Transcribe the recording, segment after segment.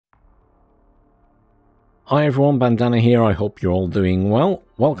Hi everyone, Bandana here. I hope you're all doing well.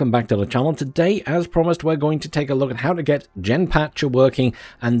 Welcome back to the channel. Today, as promised, we're going to take a look at how to get GenPatcher working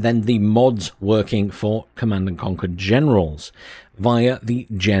and then the mods working for Command & Conquer Generals via the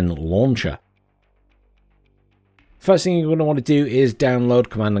GenLauncher. First thing you're going to want to do is download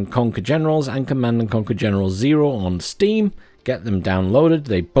Command & Conquer Generals and Command & Conquer Generals 0 on Steam. Get them downloaded.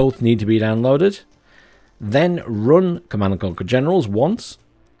 They both need to be downloaded. Then run Command & Conquer Generals once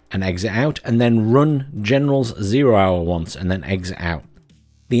and exit out, and then run Generals 0 hour once and then exit out.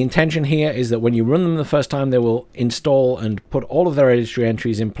 The intention here is that when you run them the first time, they will install and put all of their registry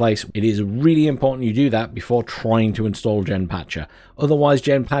entries in place. It is really important you do that before trying to install GenPatcher. Otherwise,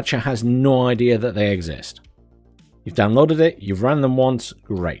 GenPatcher has no idea that they exist. You've downloaded it, you've ran them once,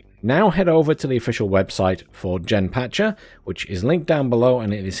 great. Now head over to the official website for GenPatcher, which is linked down below,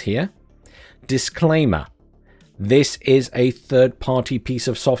 and it is here. Disclaimer. This is a third-party piece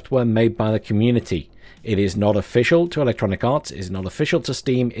of software made by the community. It is not official to Electronic Arts, it is not official to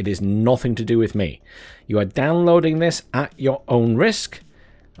Steam, it is nothing to do with me. You are downloading this at your own risk,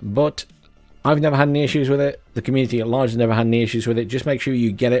 but I've never had any issues with it. The community at large has never had any issues with it. Just make sure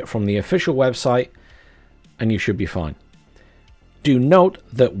you get it from the official website and you should be fine. Do note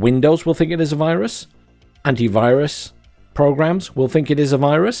that Windows will think it is a virus, antivirus programs will think it is a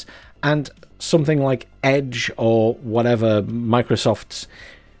virus, and something like Edge or whatever Microsoft's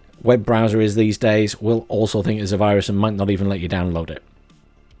web browser is these days will also think it's a virus and might not even let you download it.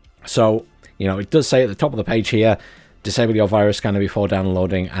 So, you know, it does say at the top of the page here, disable your virus scanner before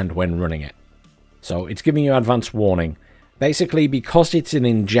downloading and when running it. So it's giving you advance warning. Basically, because it's an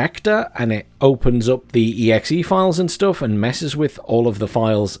injector and it opens up the exe files and stuff and messes with all of the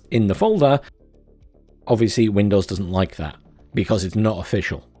files in the folder, obviously Windows doesn't like that because it's not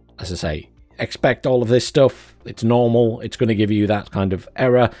official. As I say, expect all of this stuff. It's normal. It's going to give you that kind of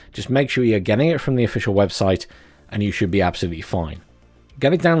error. Just make sure you're getting it from the official website and you should be absolutely fine.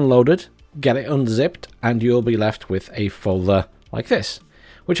 Get it downloaded, get it unzipped, and you'll be left with a folder like this,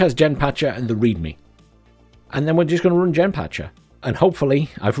 which has GenPatcher and the README. And then we're just going to run GenPatcher. And hopefully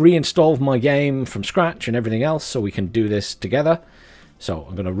I've reinstalled my game from scratch and everything else so we can do this together. So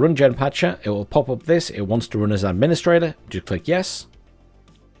I'm going to run GenPatcher. It will pop up this. It wants to run as administrator. Just click yes.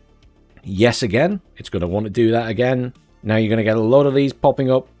 Yes again. It's going to want to do that again. Now you're going to get a load of these popping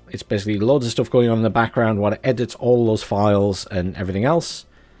up. It's basically loads of stuff going on in the background while it edits all those files and everything else.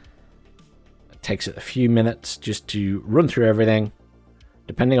 It takes it a few minutes just to run through everything,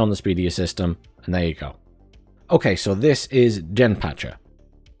 depending on the speed of your system. And there you go. Okay, so this is GenPatcher.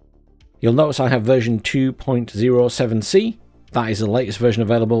 You'll notice I have version 2.07c. That is the latest version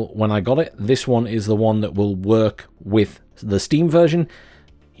available when I got it. This one is the one that will work with the Steam version.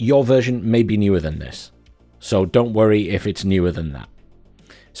 Your version may be newer than this, so don't worry if it's newer than that.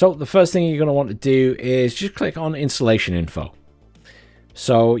 So the first thing you're going to want to do is just click on installation info.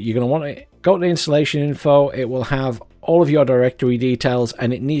 So you're going to want to go to installation info. It will have all of your directory details,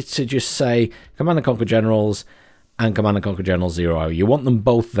 and it needs to just say Command & Conquer Generals and Command & Conquer Generals 0. You want them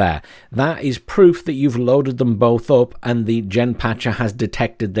both there. That is proof that you've loaded them both up and the GenPatcher has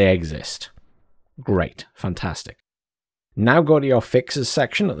detected they exist. Great, fantastic. Now go to your fixes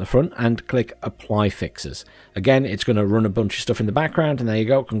section at the front and click apply fixes. Again, it's going to run a bunch of stuff in the background, and there you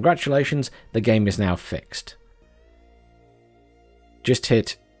go. Congratulations, the game is now fixed. Just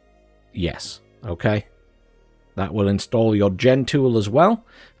hit yes, okay? That will install your Gen tool as well.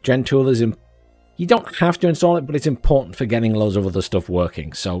 Gen tool is you don't have to install it, but it's important for getting loads of other stuff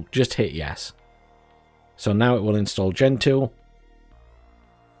working, so just hit yes. So now it will install Gen tool.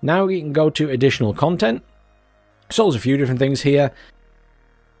 Now you can go to additional content. So there's a few different things here.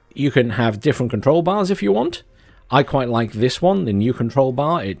 You can have different control bars if you want. I quite like this one, the new control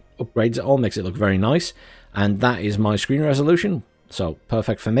bar. It upgrades it all, makes it look very nice. And that is my screen resolution, so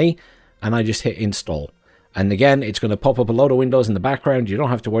perfect for me. And I just hit install. And again, it's going to pop up a load of windows in the background. You don't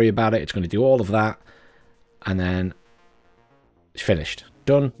have to worry about it. It's going to do all of that. And then it's finished.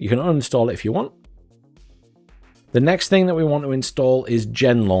 Done. You can uninstall it if you want. The next thing that we want to install is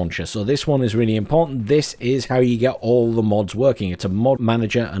GenLauncher. So this one is really important. This is how you get all the mods working. It's a mod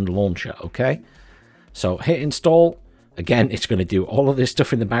manager and launcher, okay? So hit install. Again, it's going to do all of this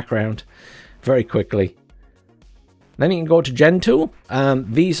stuff in the background very quickly. Then you can go to Gen tool.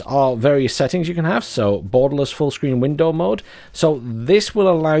 These are various settings you can have. So borderless full screen window mode. So this will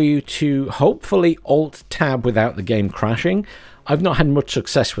allow you to hopefully alt tab without the game crashing. I've not had much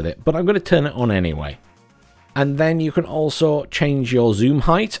success with it, but I'm going to turn it on anyway. And then you can also change your zoom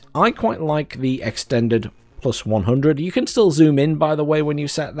height. I quite like the extended plus 100. You can still zoom in, by the way, when you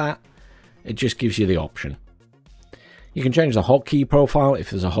set that. It just gives you the option. You can change the hotkey profile if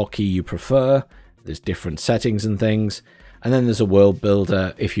there's a hotkey you prefer. There's different settings and things. And then there's a world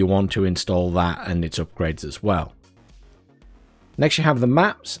builder if you want to install that and its upgrades as well. Next you have the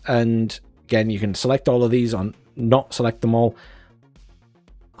maps, and again you can select all of these or not select them all.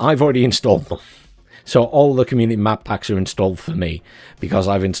 I've already installed them. So all the community map packs are installed for me because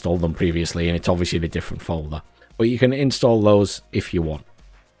I've installed them previously, and it's obviously in a different folder. But you can install those if you want.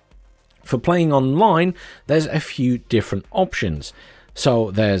 For playing online, there's a few different options.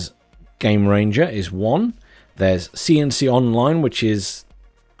 So there's Game Ranger is one. There's CNC Online, which is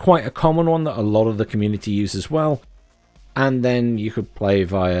quite a common one that a lot of the community use as well. And then you could play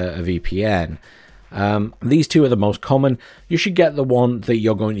via a VPN. These two are the most common. You should get the one that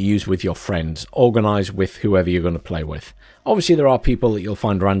you're going to use with your friends, organized with whoever you're going to play with. Obviously, there are people that you'll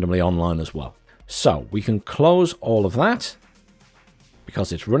find randomly online as well. So we can close all of that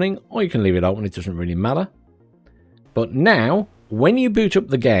because it's running, or you can leave it open, it doesn't really matter. But now, when you boot up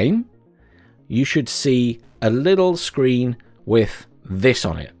the game, you should see a little screen with this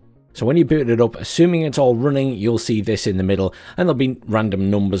on it. So when you boot it up, assuming it's all running, you'll see this in the middle, and there'll be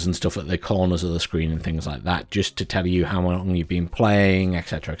random numbers and stuff at the corners of the screen and things like that, just to tell you how long you've been playing,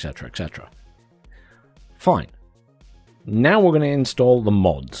 etc, etc, etc. Fine. Now we're going to install the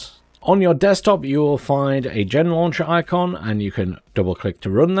mods. On your desktop, you will find a GenLauncher icon, and you can double click to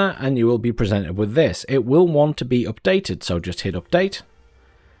run that, and you will be presented with this. It will want to be updated, so just hit update.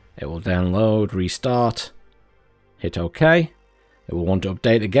 It will download, restart, hit OK. It will want to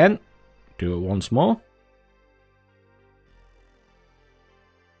update again. Do it once more.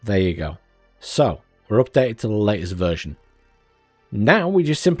 There you go. So, we're updated to the latest version. Now we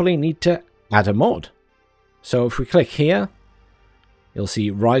just simply need to add a mod. So if we click here, you'll see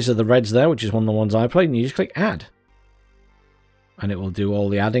Rise of the Reds there, which is one of the ones I played, and you just click add. And it will do all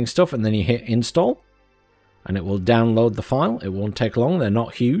the adding stuff, and then you hit install. And it will download the file. It won't take long, they're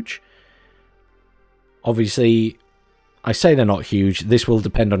not huge. Obviously, I say they're not huge, this will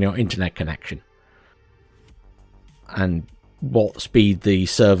depend on your internet connection. And what speed the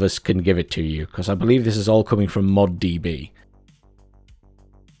service can give it to you, because I believe this is all coming from ModDB.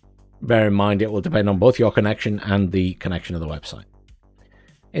 Bear in mind, it will depend on both your connection and the connection of the website.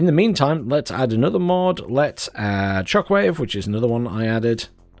 In the meantime, let's add another mod. Let's add Shockwave, which is another one I added.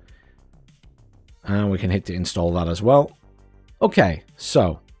 And we can hit to install that as well. Okay,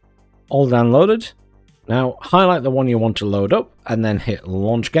 so all downloaded. Now highlight the one you want to load up and then hit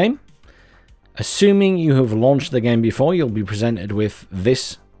launch game. Assuming you have launched the game before, you'll be presented with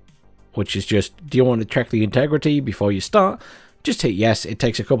this, which is just, do you want to check the integrity before you start? Just hit yes. It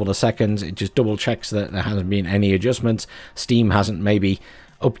takes a couple of seconds. It just double checks that there hasn't been any adjustments. Steam hasn't maybe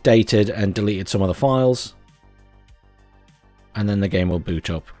updated and deleted some of the files. And then the game will boot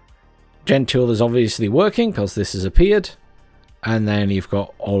up. GenTool is obviously working because this has appeared. And then you've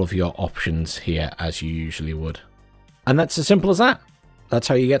got all of your options here as you usually would. And that's as simple as that. That's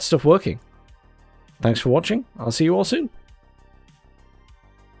how you get stuff working. Thanks for watching. I'll see you all soon.